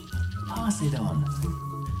Pass it on.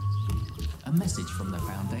 A message from the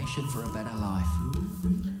Foundation for a Better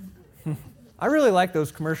Life. I really like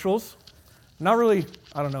those commercials. Not really,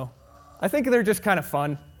 I don't know. I think they're just kind of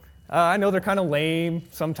fun. I know they're kind of lame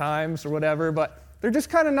sometimes or whatever, but they're just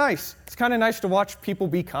kind of nice. It's kind of nice to watch people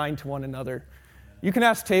be kind to one another. You can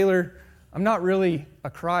ask Taylor, I'm not really a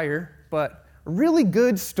crier, but a really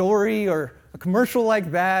good story or a commercial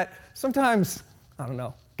like that, sometimes, I don't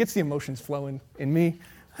know, gets the emotions flowing in me.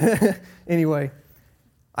 Anyway,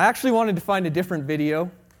 I actually wanted to find a different video.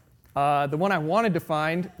 The one I wanted to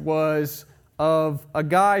find was of a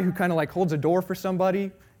guy who kind of like holds a door for somebody,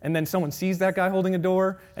 and then someone sees that guy holding a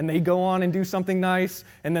door, and they go on and do something nice,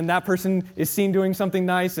 and then that person is seen doing something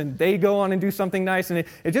nice, and they go on and do something nice, and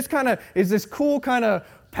it just kind of is this cool kind of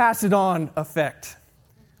pass-it-on effect.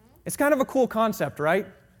 It's kind of a cool concept, right?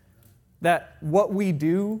 That what we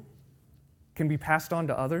do can be passed on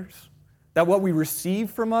to others, that what we receive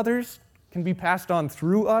from others can be passed on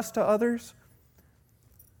through us to others.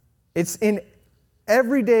 It's in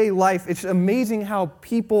everyday life. It's amazing how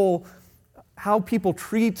people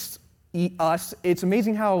treat us. It's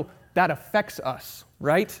amazing how that affects us,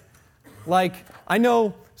 right? Like, I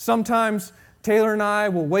know sometimes Taylor and I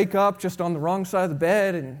will wake up just on the wrong side of the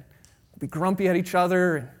bed and be grumpy at each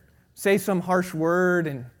other and say some harsh word,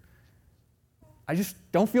 and I just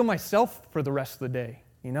don't feel myself for the rest of the day,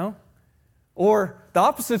 you know? Or the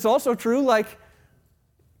opposite's also true, like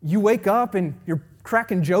you wake up and you're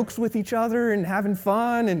cracking jokes with each other and having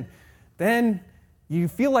fun, and then you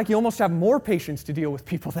feel like you almost have more patience to deal with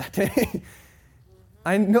people that day.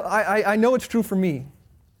 I know it's true for me.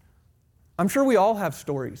 I'm sure we all have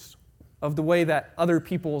stories of the way that other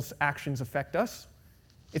people's actions affect us.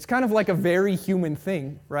 It's kind of like a very human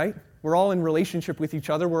thing, right? We're all in relationship with each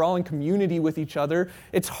other. We're all in community with each other.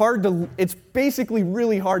 It's basically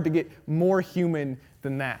really hard to get more human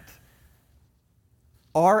than that.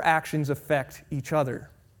 Our actions affect each other.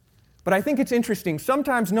 But I think it's interesting.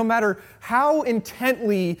 Sometimes, no matter how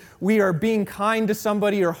intently we are being kind to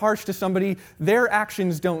somebody or harsh to somebody, their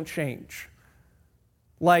actions don't change.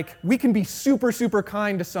 Like, we can be super, super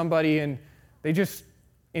kind to somebody and they just,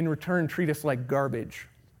 in return, treat us like garbage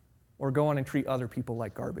or go on and treat other people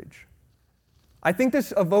like garbage. I think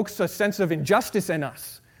this evokes a sense of injustice in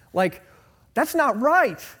us. Like, that's not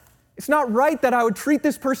right. It's not right that I would treat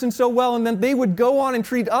this person so well and then they would go on and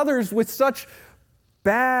treat others with such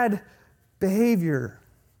bad behavior.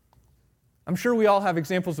 I'm sure we all have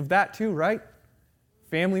examples of that too, right?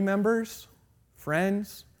 Family members,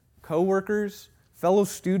 friends, coworkers, fellow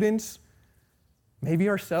students, maybe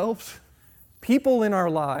ourselves. People in our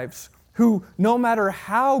lives who, no matter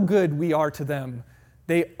how good we are to them,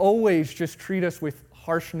 they always just treat us with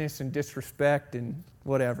harshness and disrespect and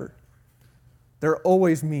whatever. They're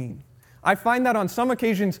always mean. I find that on some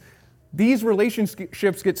occasions, these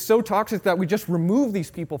relationships get so toxic that we just remove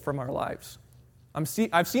these people from our lives. I've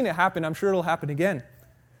seen it happen. I'm sure it'll happen again.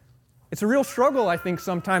 It's a real struggle, I think,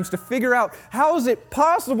 sometimes to figure out how is it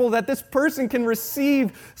possible that this person can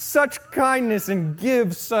receive such kindness and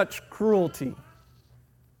give such cruelty.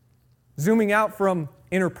 Zooming out from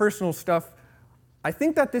interpersonal stuff, I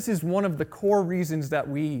think that this is one of the core reasons that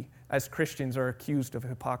we, as Christians, are accused of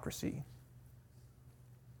hypocrisy.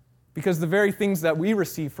 Because the very things that we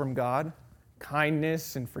receive from God,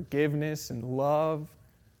 kindness and forgiveness and love,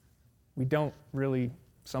 we don't really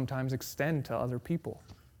sometimes extend to other people.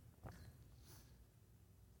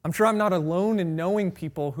 I'm sure I'm not alone in knowing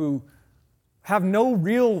people who have no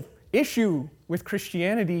real issue with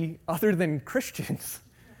Christianity other than Christians.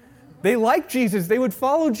 They like Jesus. They would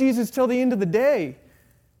follow Jesus till the end of the day.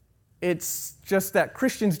 It's just that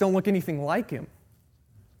Christians don't look anything like him.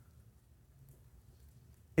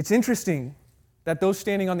 It's interesting that those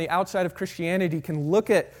standing on the outside of Christianity can look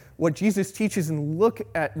at what Jesus teaches and look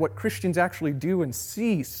at what Christians actually do and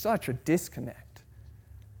see such a disconnect.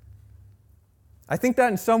 I think that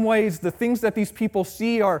in some ways the things that these people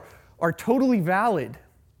see are totally valid.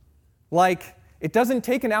 Like, it doesn't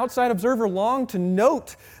take an outside observer long to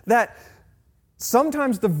note that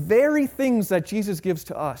sometimes the very things that Jesus gives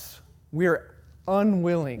to us, we are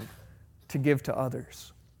unwilling to give to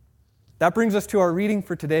others. That brings us to our reading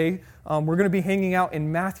for today. We're going to be hanging out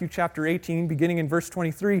in Matthew chapter 18, beginning in verse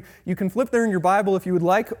 23. You can flip there in your Bible if you would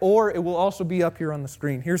like, or it will also be up here on the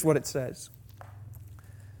screen. Here's what it says.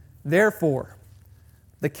 Therefore,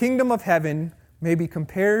 the kingdom of heaven may be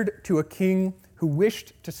compared to a king who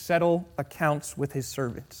wished to settle accounts with his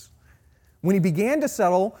servants. When he began to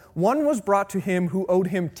settle, one was brought to him who owed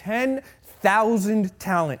him 10,000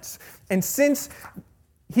 talents. And since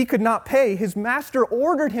he could not pay, his master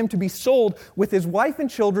ordered him to be sold with his wife and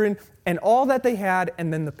children and all that they had,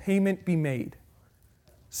 and then the payment be made.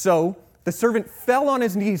 So the servant fell on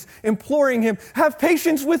his knees, imploring him, "Have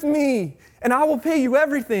patience with me, and I will pay you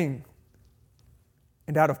everything."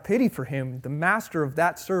 And out of pity for him, the master of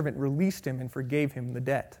that servant released him and forgave him the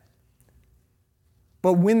debt.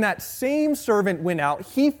 But when that same servant went out,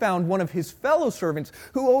 he found one of his fellow servants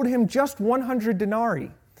who owed him just 100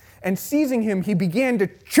 denarii. And seizing him, he began to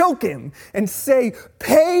choke him and say,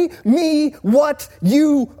 "Pay me what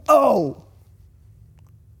you owe."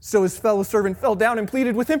 So his fellow servant fell down and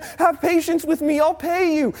pleaded with him, "Have patience with me, I'll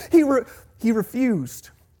pay you." He refused,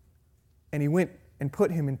 and he went and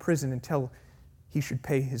put him in prison until he should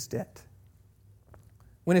pay his debt.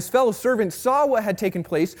 When his fellow servants saw what had taken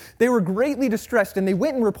place, they were greatly distressed, and they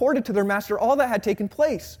went and reported to their master all that had taken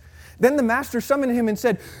place. Then the master summoned him and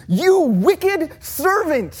said, "You wicked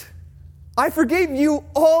servant! I forgave you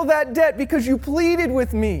all that debt because you pleaded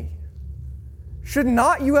with me. Should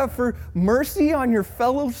not you have mercy on your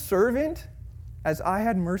fellow servant as I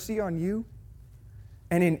had mercy on you?"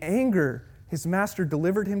 And in anger, his master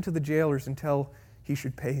delivered him to the jailers until he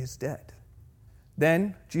should pay his debt.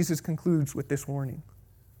 Then Jesus concludes with this warning: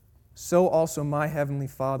 "So also my heavenly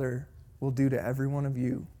Father will do to every one of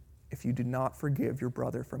you if you do not forgive your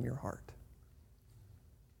brother from your heart."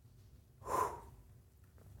 Whew.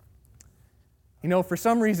 You know, for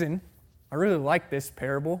some reason, I really like this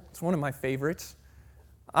parable. It's one of my favorites.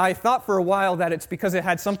 I thought for a while that it's because it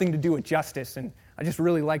had something to do with justice, and I just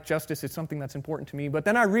really like justice. It's something that's important to me. But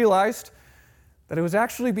then I realized that it was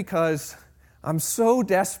actually because I'm so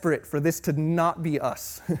desperate for this to not be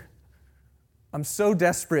us. I'm so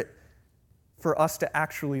desperate for us to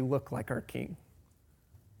actually look like our King,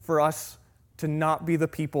 for us to not be the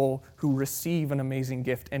people who receive an amazing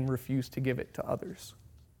gift and refuse to give it to others.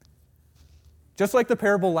 Just like the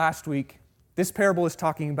parable last week, this parable is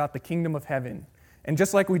talking about the kingdom of heaven. And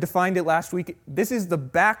just like we defined it last week, this is the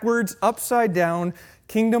backwards, upside down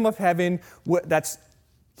kingdom of heaven that's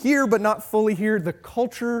here but not fully here, the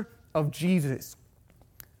culture of Jesus.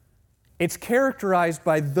 It's characterized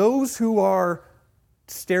by those who are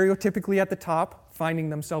stereotypically at the top, finding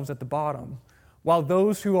themselves at the bottom, while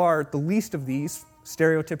those who are the least of these,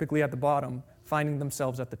 stereotypically at the bottom, finding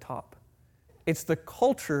themselves at the top. It's the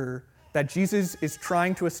culture that Jesus is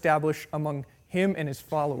trying to establish among him and his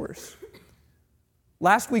followers.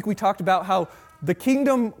 Last week we talked about how the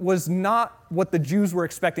kingdom was not what the Jews were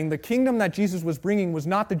expecting. The kingdom that Jesus was bringing was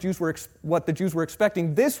not what the Jews were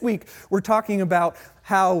expecting. This week we're talking about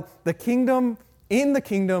how in the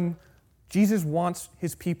kingdom, Jesus wants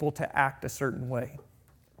his people to act a certain way.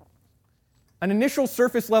 An initial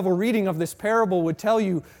surface level reading of this parable would tell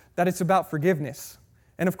you that it's about forgiveness.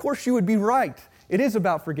 And of course you would be right. It is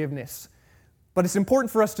about forgiveness. But it's important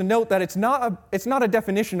for us to note that it's not a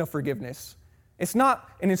definition of forgiveness. It's not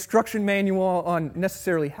an instruction manual on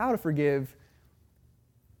necessarily how to forgive.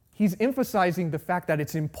 He's emphasizing the fact that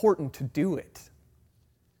it's important to do it.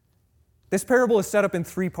 This parable is set up in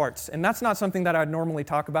 3 parts, and that's not something that I'd normally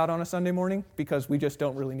talk about on a Sunday morning because we just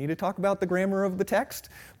don't really need to talk about the grammar of the text.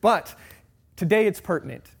 But today it's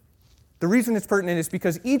pertinent. The reason it's pertinent is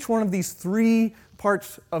because each one of these 3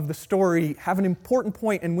 parts of the story have an important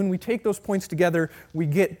point, and when we take those points together, we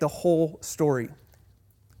get the whole story.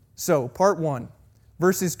 So, part 1,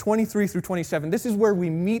 verses 23 through 27. This is where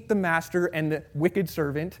we meet the master and the wicked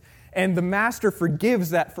servant, and the master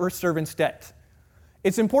forgives that first servant's debt.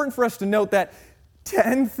 It's important for us to note that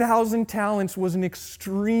 10,000 talents was an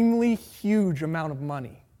extremely huge amount of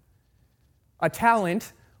money. A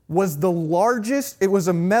talent was the largest, it was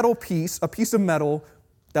a piece of metal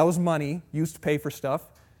that was money used to pay for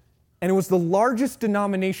stuff, and it was the largest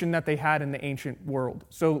denomination that they had in the ancient world.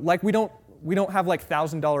 So like we don't have like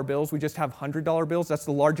 $1,000 bills, we just have $100 bills. That's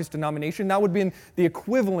the largest denomination. That would be the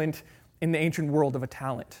equivalent in the ancient world of a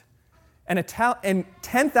talent. And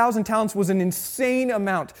 10,000 talents was an insane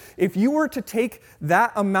amount. If you were to take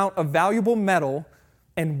that amount of valuable metal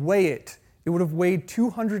and weigh it, it would have weighed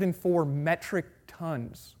 204 metric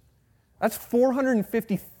tons. That's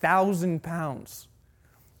 450,000 pounds.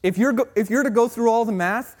 If you're to go through all the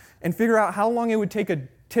math and figure out how long it would take a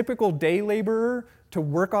typical day laborer to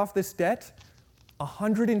work off this debt,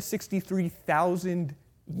 163,000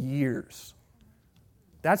 years.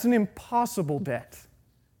 That's an impossible debt.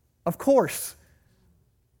 Of course,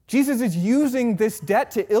 Jesus is using this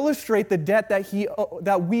debt to illustrate the debt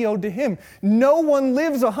that we owe to him. No one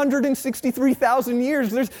lives 163,000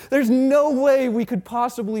 years. There's no way we could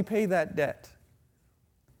possibly pay that debt.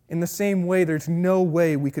 In the same way, there's no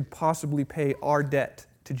way we could possibly pay our debt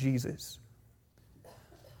to Jesus.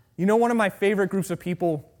 You know, one of my favorite groups of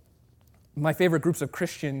people, my favorite groups of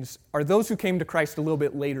Christians, are those who came to Christ a little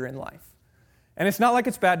bit later in life. And it's not like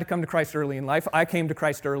it's bad to come to Christ early in life. I came to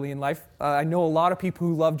Christ early in life. I know a lot of people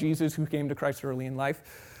who love Jesus who came to Christ early in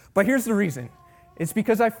life. But here's the reason. It's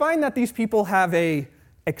because I find that these people have a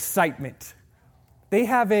excitement. They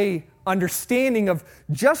have a understanding of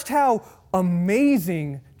just how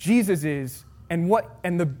amazing Jesus is and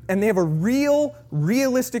they have a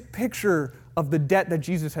realistic picture of the debt that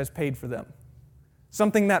Jesus has paid for them.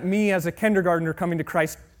 Something that me as a kindergartner coming to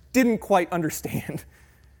Christ didn't quite understand.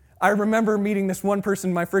 I remember meeting this one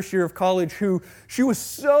person my first year of college who she was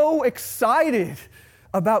so excited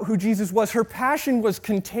about who Jesus was. Her passion was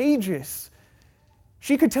contagious.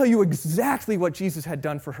 She could tell you exactly what Jesus had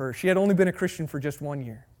done for her. She had only been a Christian for just 1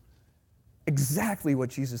 year. Exactly what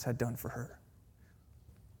Jesus had done for her.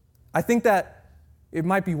 I think that it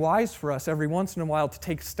might be wise for us every once in a while to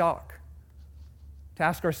take stock, to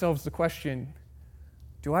ask ourselves the question,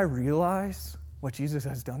 do I realize what Jesus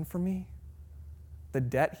has done for me? The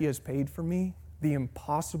debt he has paid for me? The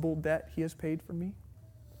impossible debt he has paid for me?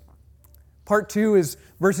 Part 2 is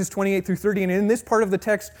verses 28 through 30, and in this part of the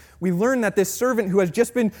text, we learn that this servant who has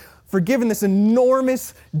just been forgiven this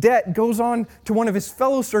enormous debt goes on to one of his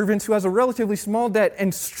fellow servants who has a relatively small debt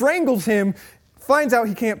and strangles him, finds out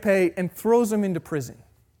he can't pay, and throws him into prison.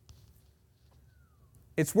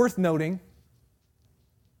 It's worth noting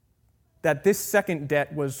that this second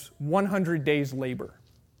debt was 100 days' labor.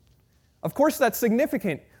 Of course, that's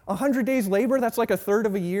significant. 100 days' labor, that's like a third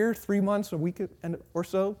of a year, 3 months, a week or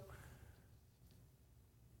so.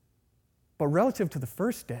 But relative to the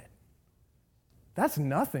first debt, that's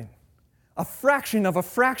nothing. A fraction of a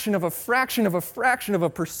fraction of a fraction of a fraction of a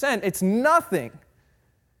percent, it's nothing.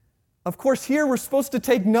 Of course, here we're supposed to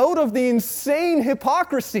take note of the insane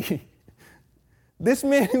hypocrisy. This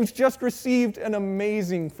man who's just received an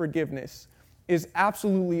amazing forgiveness is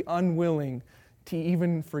absolutely unwilling to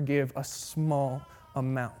even forgive a small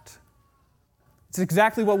amount. It's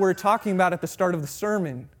exactly what we're talking about at the start of the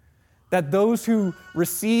sermon, that those who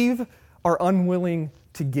receive are unwilling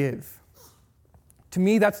to give. To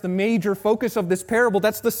me, that's the major focus of this parable.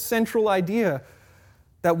 That's the central idea,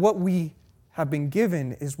 that what we have been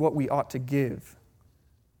given is what we ought to give.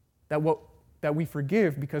 That we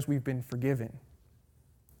forgive because we've been forgiven.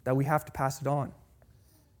 That we have to pass it on.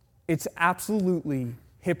 It's absolutely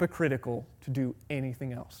hypocritical to do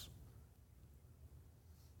anything else.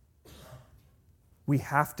 We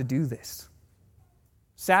have to do this.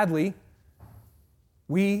 Sadly,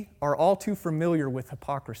 we are all too familiar with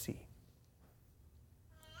hypocrisy.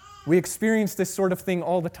 We experience this sort of thing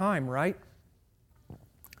all the time, right?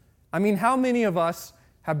 I mean, how many of us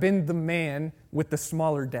have been the man with the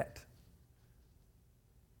smaller debt?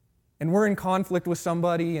 And we're in conflict with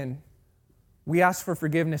somebody and we ask for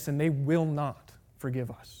forgiveness and they will not forgive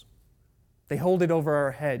us. They hold it over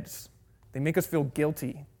our heads. They make us feel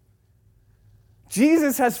guilty.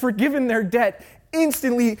 Jesus has forgiven their debt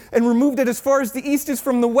instantly and removed it as far as the east is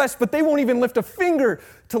from the west, but they won't even lift a finger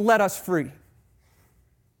to let us free.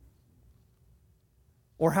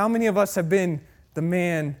 Or how many of us have been the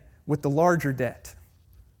man with the larger debt?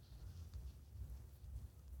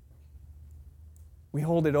 We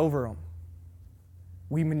hold it over them.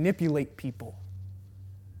 We manipulate people.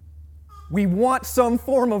 We want some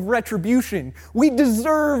form of retribution. We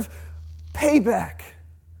deserve payback.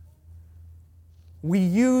 We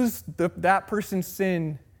use that person's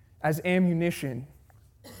sin as ammunition.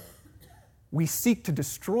 We seek to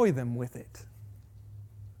destroy them with it.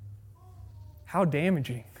 How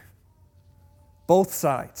damaging. Both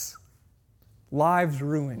sides. Lives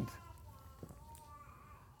ruined.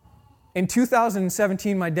 In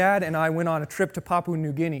 2017, my dad and I went on a trip to Papua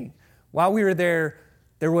New Guinea. While we were there,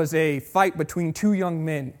 there was a fight between two young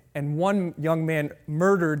men, and one young man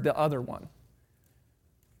murdered the other one.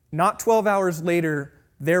 Not 12 hours later,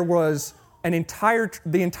 there was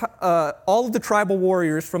all of the tribal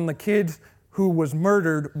warriors from the kid who was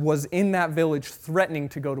murdered was in that village threatening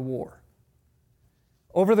to go to war.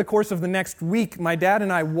 Over the course of the next week, my dad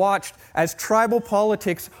and I watched as tribal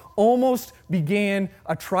politics almost began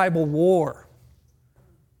a tribal war.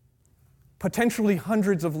 Potentially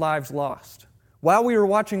hundreds of lives lost. While we were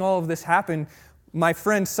watching all of this happen, our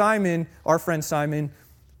friend Simon,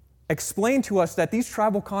 explained to us that these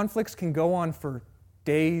tribal conflicts can go on for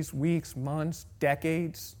days, weeks, months,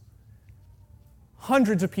 decades.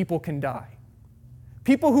 Hundreds of people can die.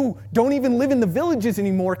 People who don't even live in the villages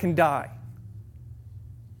anymore can die.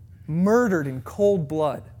 Murdered in cold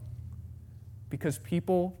blood because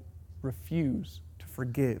people refuse to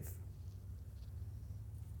forgive.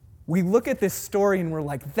 We look at this story and we're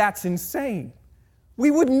like, that's insane. We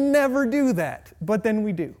would never do that, but then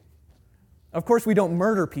we do. Of course, we don't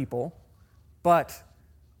murder people, but,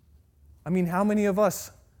 how many of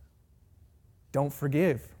us don't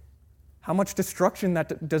forgive? How much destruction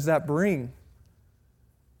does that bring?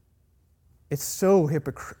 It's so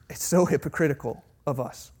hypocritical of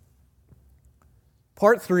us.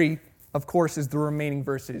 Part 3, of course, is the remaining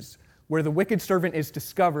verses, where the wicked servant is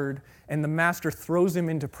discovered and the master throws him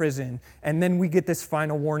into prison. And then we get this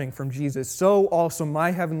final warning from Jesus. So also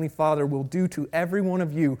my heavenly Father will do to every one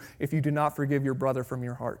of you if you do not forgive your brother from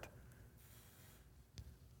your heart.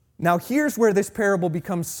 Now here's where this parable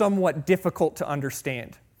becomes somewhat difficult to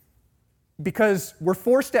understand. Because we're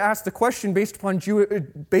forced to ask the question based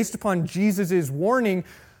upon Jesus' warning,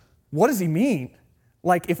 what does he mean?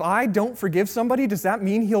 Like, if I don't forgive somebody, does that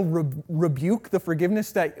mean he'll rebuke the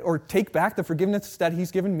forgiveness or take back the forgiveness that he's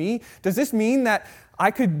given me? Does this mean that I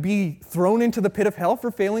could be thrown into the pit of hell for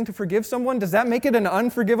failing to forgive someone? Does that make it an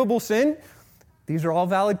unforgivable sin? These are all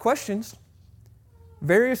valid questions.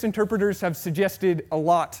 Various interpreters have suggested a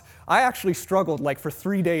lot. I actually struggled for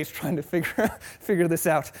 3 days trying to figure this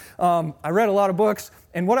out. I read a lot of books,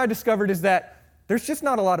 and what I discovered is that there's just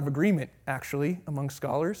not a lot of agreement, actually, among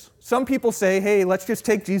scholars. Some people say, hey, let's just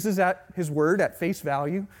take Jesus at his word, at face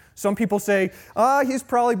value. Some people say, he's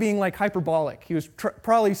probably being hyperbolic. He was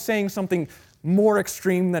probably saying something more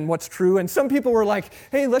extreme than what's true. And some people were like,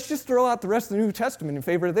 hey, let's just throw out the rest of the New Testament in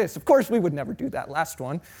favor of this. Of course, we would never do that last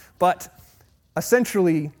one. But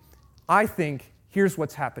essentially, I think here's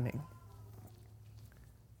what's happening.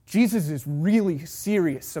 Jesus is really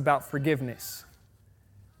serious about forgiveness.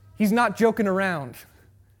 He's not joking around.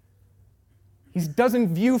 He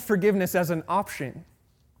doesn't view forgiveness as an option.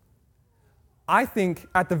 I think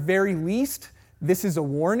at the very least, this is a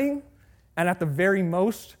warning, and at the very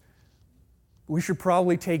most, we should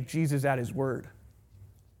probably take Jesus at his word.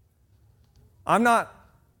 I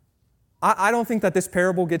don't think that this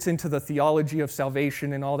parable gets into the theology of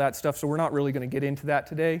salvation and all that stuff, so we're not really going to get into that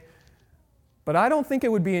today. But I don't think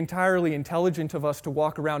it would be entirely intelligent of us to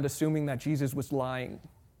walk around assuming that Jesus was lying.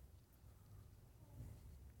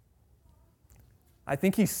 I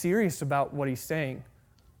think he's serious about what he's saying.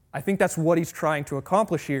 I think that's what he's trying to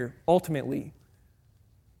accomplish here, ultimately.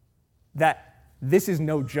 That this is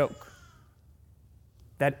no joke.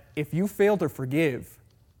 That if you fail to forgive,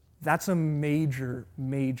 that's a major,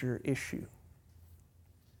 major issue.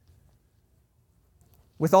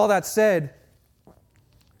 With all that said,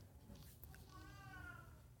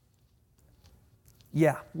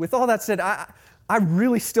 I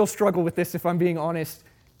really still struggle with this, if I'm being honest.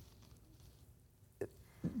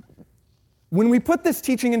 When we put this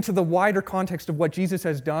teaching into the wider context of what Jesus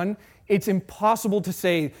has done, it's impossible to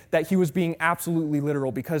say that he was being absolutely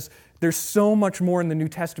literal because there's so much more in the New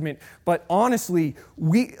Testament. But honestly,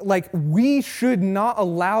 we should not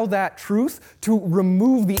allow that truth to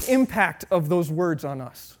remove the impact of those words on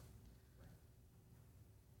us.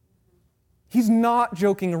 He's not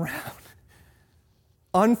joking around.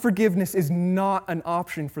 Unforgiveness is not an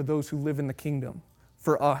option for those who live in the kingdom,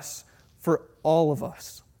 for us, for all of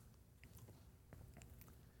us.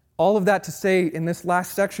 All of that to say, in this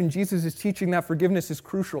last section, Jesus is teaching that forgiveness is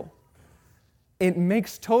crucial. It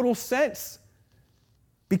makes total sense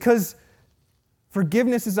because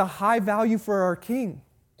forgiveness is a high value for our King.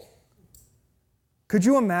 Could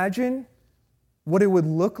you imagine what it would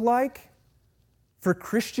look like for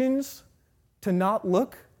Christians to not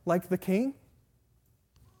look like the King?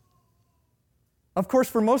 Of course,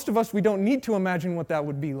 for most of us, we don't need to imagine what that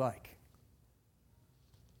would be like.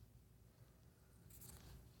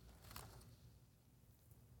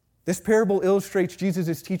 This parable illustrates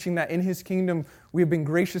Jesus' teaching that in his kingdom we have been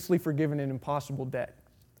graciously forgiven an impossible debt,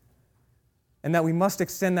 and that we must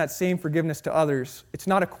extend that same forgiveness to others. It's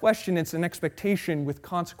not a question, it's an expectation with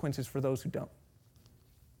consequences for those who don't.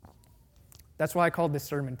 That's why I called this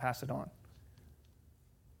sermon Pass It On.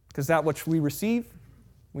 Because that which we receive,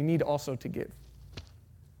 we need also to give.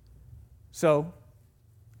 So,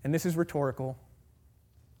 and this is rhetorical,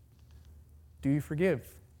 do you forgive?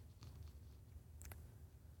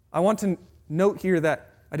 I want to note here that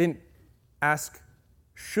I didn't ask,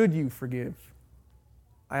 should you forgive?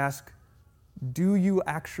 I ask, do you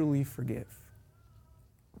actually forgive?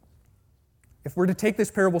 If we're to take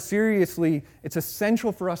this parable seriously, it's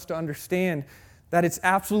essential for us to understand that it's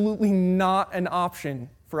absolutely not an option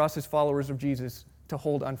for us as followers of Jesus to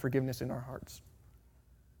hold unforgiveness in our hearts.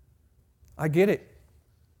 I get it.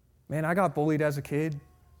 Man, I got bullied as a kid.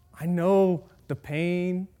 I know the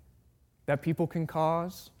pain that people can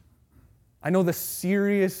cause. I know the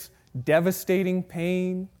serious, devastating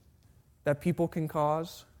pain that people can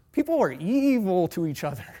cause. People are evil to each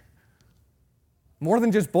other. More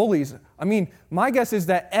than just bullies. I mean, my guess is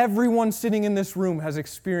that everyone sitting in this room has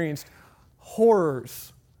experienced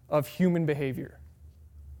horrors of human behavior.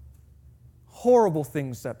 Horrible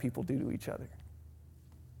things that people do to each other.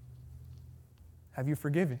 Have you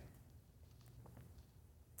forgiven?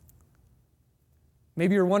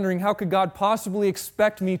 Maybe you're wondering, how could God possibly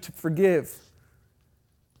expect me to forgive?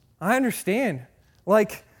 I understand.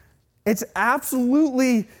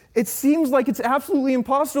 It seems like it's absolutely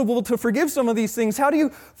impossible to forgive some of these things. How do you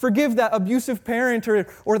forgive that abusive parent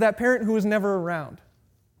or that parent who was never around?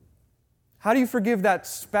 How do you forgive that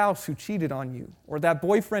spouse who cheated on you, or that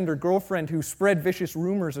boyfriend or girlfriend who spread vicious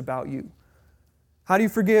rumors about you? How do you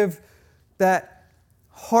forgive that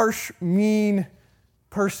harsh, mean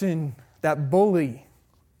person, that bully?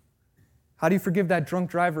 How do you forgive that drunk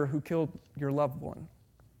driver who killed your loved one?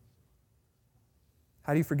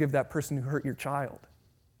 How do you forgive that person who hurt your child?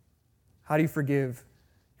 How do you forgive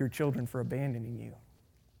your children for abandoning you?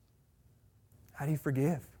 How do you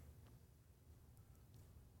forgive?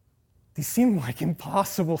 These seem like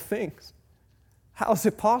impossible things. How is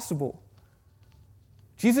it possible?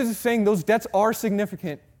 Jesus is saying those debts are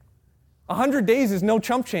significant. 100 days is no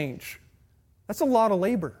chump change. That's a lot of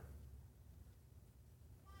labor.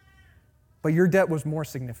 But your debt was more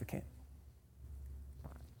significant.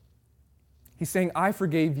 He's saying, I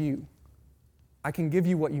forgave you. I can give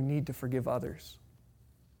you what you need to forgive others.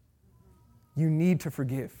 You need to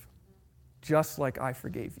forgive, just like I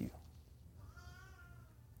forgave you.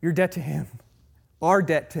 Your debt to Him, our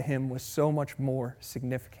debt to Him, was so much more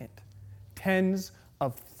significant. Tens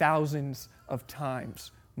of thousands of times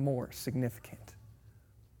more significant.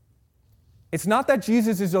 It's not that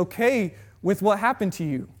Jesus is okay with what happened to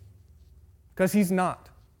you, because He's not.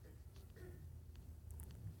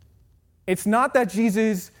 It's not that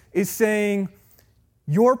Jesus is saying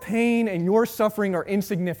your pain and your suffering are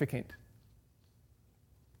insignificant,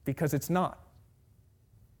 because it's not.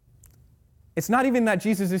 It's not even that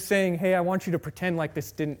Jesus is saying, hey, I want you to pretend like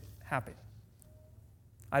this didn't happen.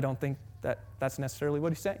 I don't think that that's necessarily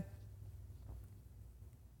what He's saying.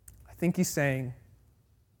 I think He's saying,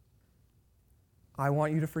 I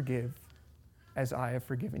want you to forgive as I have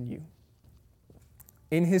forgiven you.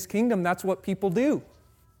 In His kingdom, that's what people do.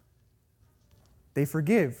 They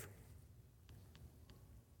forgive.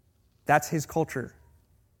 That's His culture.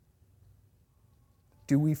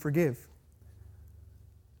 Do we forgive?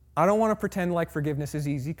 I don't want to pretend like forgiveness is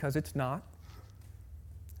easy, because it's not.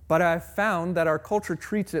 But I've found that our culture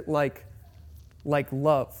treats it like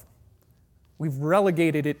love. We've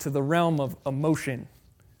relegated it to the realm of emotion,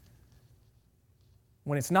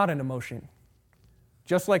 when it's not an emotion.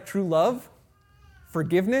 Just like true love,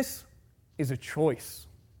 forgiveness is a choice.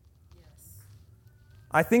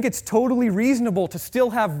 I think it's totally reasonable to still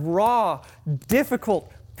have raw,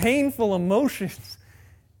 difficult, painful emotions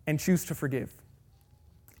and choose to forgive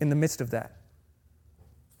in the midst of that.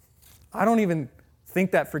 I don't even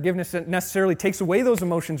think that forgiveness necessarily takes away those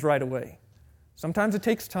emotions right away. Sometimes it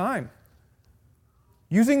takes time.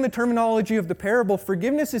 Using the terminology of the parable,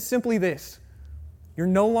 forgiveness is simply this: you're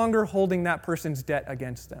no longer holding that person's debt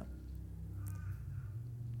against them.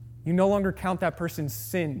 You no longer count that person's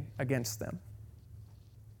sin against them.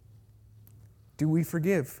 Do we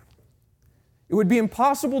forgive? It would be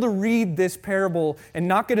impossible to read this parable and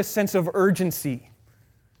not get a sense of urgency.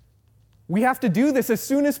 We have to do this as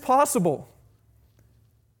soon as possible.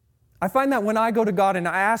 I find that when I go to God and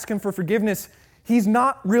I ask Him for forgiveness, He's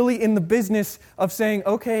not really in the business of saying,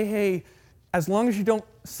 okay, hey, as long as you don't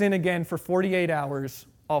sin again for 48 hours,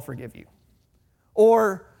 I'll forgive you.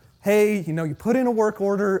 Or, hey, you put in a work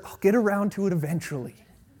order, I'll get around to it eventually.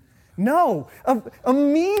 No,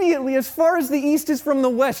 immediately, as far as the east is from the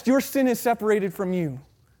west, your sin is separated from you.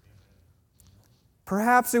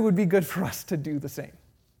 Perhaps it would be good for us to do the same.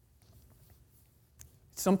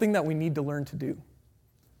 It's something that we need to learn to do.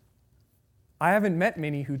 I haven't met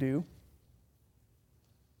many who do.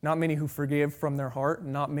 Not many who forgive from their heart,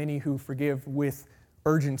 not many who forgive with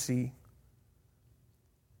urgency.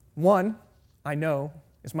 One, I know,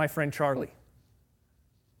 is my friend Charlie.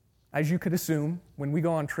 As you could assume, when we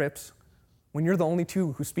go on trips, when you're the only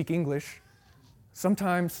two who speak English,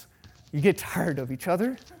 sometimes you get tired of each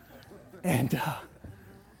other, and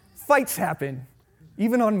fights happen,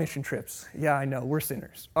 even on mission trips. Yeah, I know, we're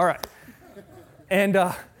sinners. All right. And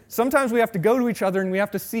sometimes we have to go to each other and we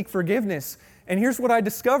have to seek forgiveness. And here's what I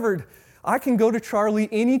discovered. I can go to Charlie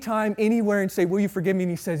anytime, anywhere, and say, will you forgive me?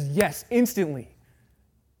 And he says, yes, instantly.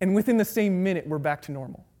 And within the same minute, we're back to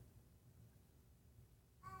normal.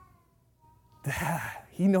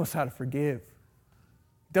 He knows how to forgive.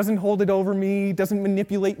 Doesn't hold it over me, doesn't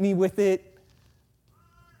manipulate me with it.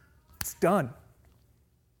 It's done.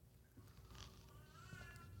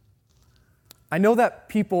 I know that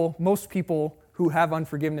most people who have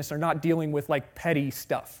unforgiveness are not dealing with like petty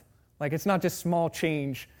stuff. Like it's not just small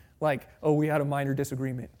change like, oh, we had a minor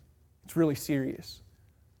disagreement. It's really serious.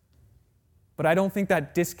 But I don't think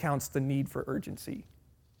that discounts the need for urgency.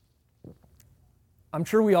 I'm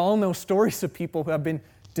sure we all know stories of people who have been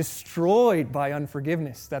destroyed by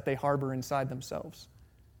unforgiveness that they harbor inside themselves.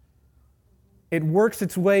 It works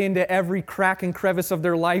its way into every crack and crevice of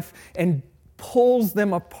their life and pulls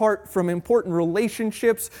them apart from important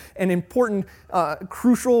relationships and important,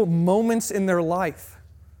 crucial moments in their life.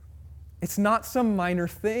 It's not some minor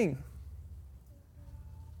thing.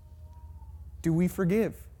 Do we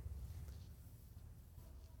forgive?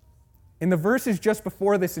 In the verses just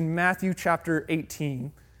before this in Matthew chapter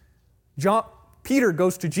 18, Peter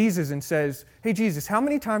goes to Jesus and says, hey, Jesus, how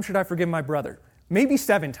many times should I forgive my brother? Maybe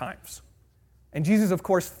 7 times. And Jesus, of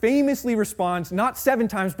course, famously responds, not 7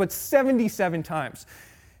 times, but 77 times.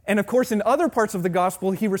 And of course, in other parts of the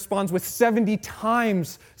gospel, he responds with 70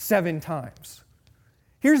 times 7 times.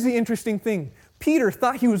 Here's the interesting thing. Peter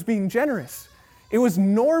thought he was being generous. It was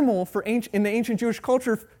normal in the ancient Jewish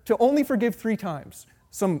culture to only forgive 3 times.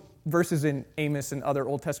 Some verses in Amos and other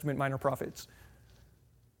Old Testament minor prophets.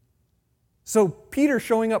 So Peter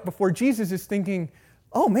showing up before Jesus is thinking,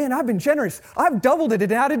 oh man, I've been generous. I've doubled it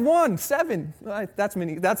and added 1, 7.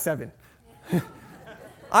 That's 7.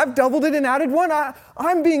 I've doubled it and added 1.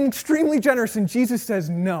 I'm being extremely generous. And Jesus says,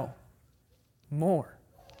 no, more.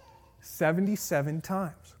 77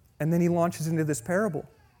 times. And then he launches into this parable.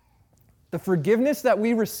 The forgiveness that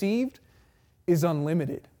we received is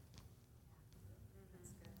unlimited.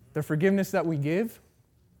 The forgiveness that we give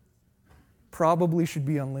probably should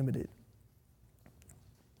be unlimited.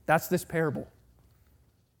 That's this parable.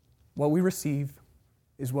 What we receive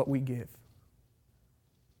is what we give.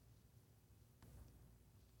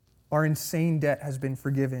 Our insane debt has been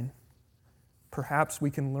forgiven. Perhaps we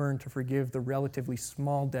can learn to forgive the relatively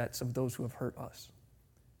small debts of those who have hurt us.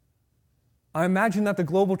 I imagine that the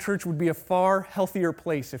global church would be a far healthier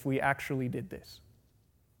place if we actually did this.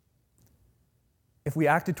 If we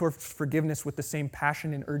acted towards forgiveness with the same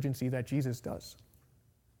passion and urgency that Jesus does.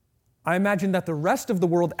 I imagine that the rest of the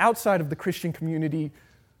world outside of the Christian community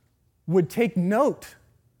would take note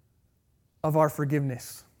of our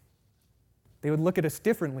forgiveness. They would look at us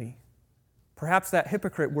differently. Perhaps that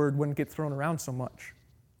hypocrite word wouldn't get thrown around so much.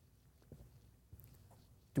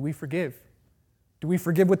 Do we forgive? Do we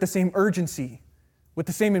forgive with the same urgency, with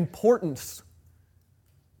the same importance?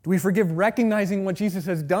 Do we forgive recognizing what Jesus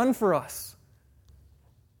has done for us?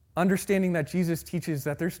 Understanding that Jesus teaches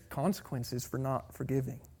that there's consequences for not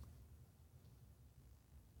forgiving.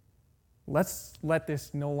 Let's let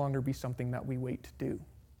this no longer be something that we wait to do.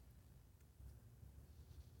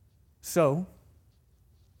 So,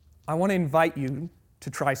 I want to invite you to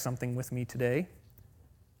try something with me today.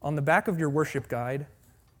 On the back of your worship guide,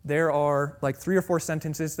 there are like 3 or 4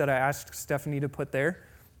 sentences that I asked Stephanie to put there,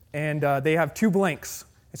 and they have 2 blanks.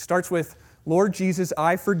 It starts with, Lord Jesus,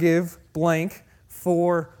 I forgive blank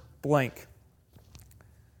for blank.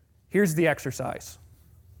 Here's the exercise.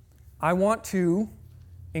 I want to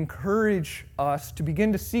encourage us to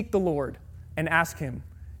begin to seek the Lord and ask Him,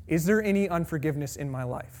 is there any unforgiveness in my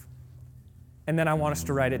life? And then I want us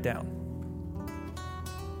to write it down.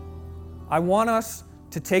 I want us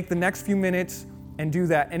to take the next few minutes and do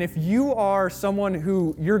that. And if you are someone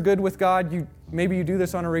who you're good with God, maybe you do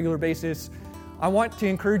this on a regular basis, I want to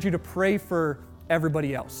encourage you to pray for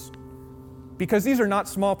everybody else. Because these are not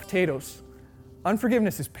small potatoes.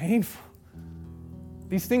 Unforgiveness is painful.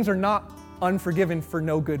 These things are not unforgiven for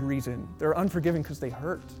no good reason. They're unforgiven because they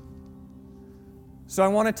hurt. So I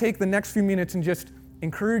want to take the next few minutes and just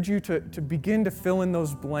encourage you to begin to fill in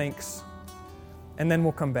those blanks, and then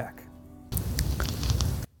we'll come back.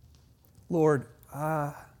 Lord,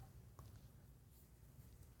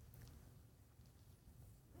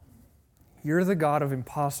 you're the God of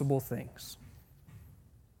impossible things.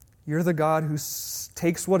 You're the God who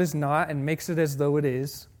takes what is not and makes it as though it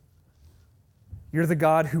is. You're the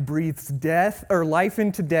God who breathes death or life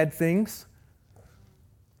into dead things.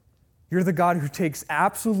 You're the God who takes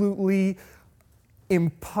absolutely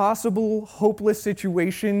impossible, hopeless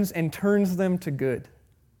situations and turns them to good.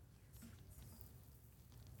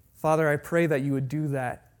 Father, I pray that you would do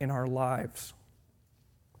that in our lives.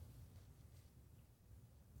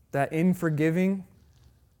 That in forgiving,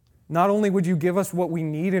 not only would you give us what we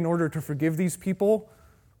need in order to forgive these people,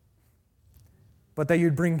 but that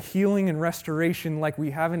you'd bring healing and restoration like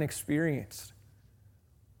we haven't experienced.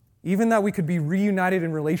 Even that we could be reunited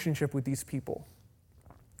in relationship with these people.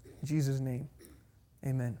 In Jesus' name,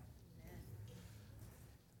 amen.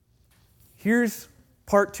 Here's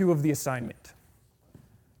part 2 of the assignment.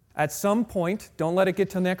 At some point, don't let it get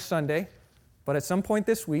till next Sunday, but at some point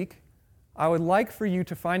this week, I would like for you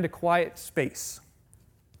to find a quiet space,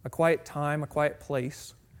 a quiet time, a quiet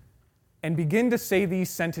place, and begin to say these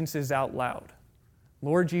sentences out loud.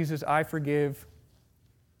 Lord Jesus, I forgive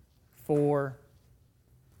for...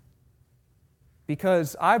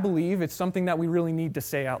 Because I believe it's something that we really need to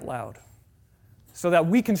say out loud so that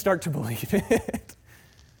we can start to believe it.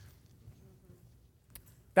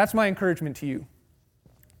 That's my encouragement to you.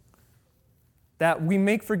 That we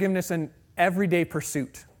make forgiveness an everyday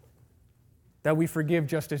pursuit. That we forgive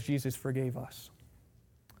just as Jesus forgave us.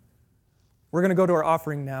 We're going to go to our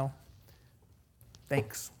offering now.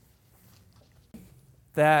 Thanks.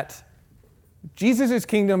 That Jesus'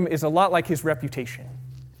 kingdom is a lot like his reputation.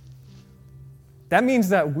 That means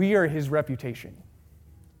that we are his reputation.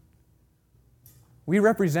 We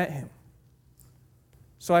represent him.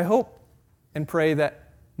 So I hope and pray that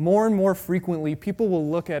more and more frequently people will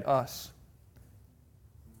look at us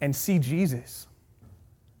and see Jesus.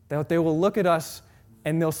 That they will look at us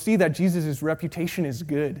and they'll see that Jesus' reputation is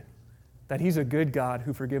good. That he's a good God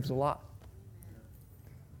who forgives a lot.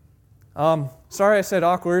 Sorry I said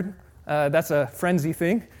awkward. That's a frenzy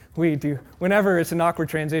thing. We do. Whenever it's an awkward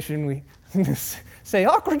transition, we say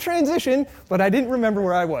awkward transition, but I didn't remember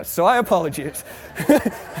where I was, so I apologize.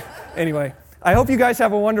 Anyway, I hope you guys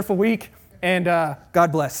have a wonderful week, and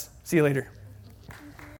God bless. See you later.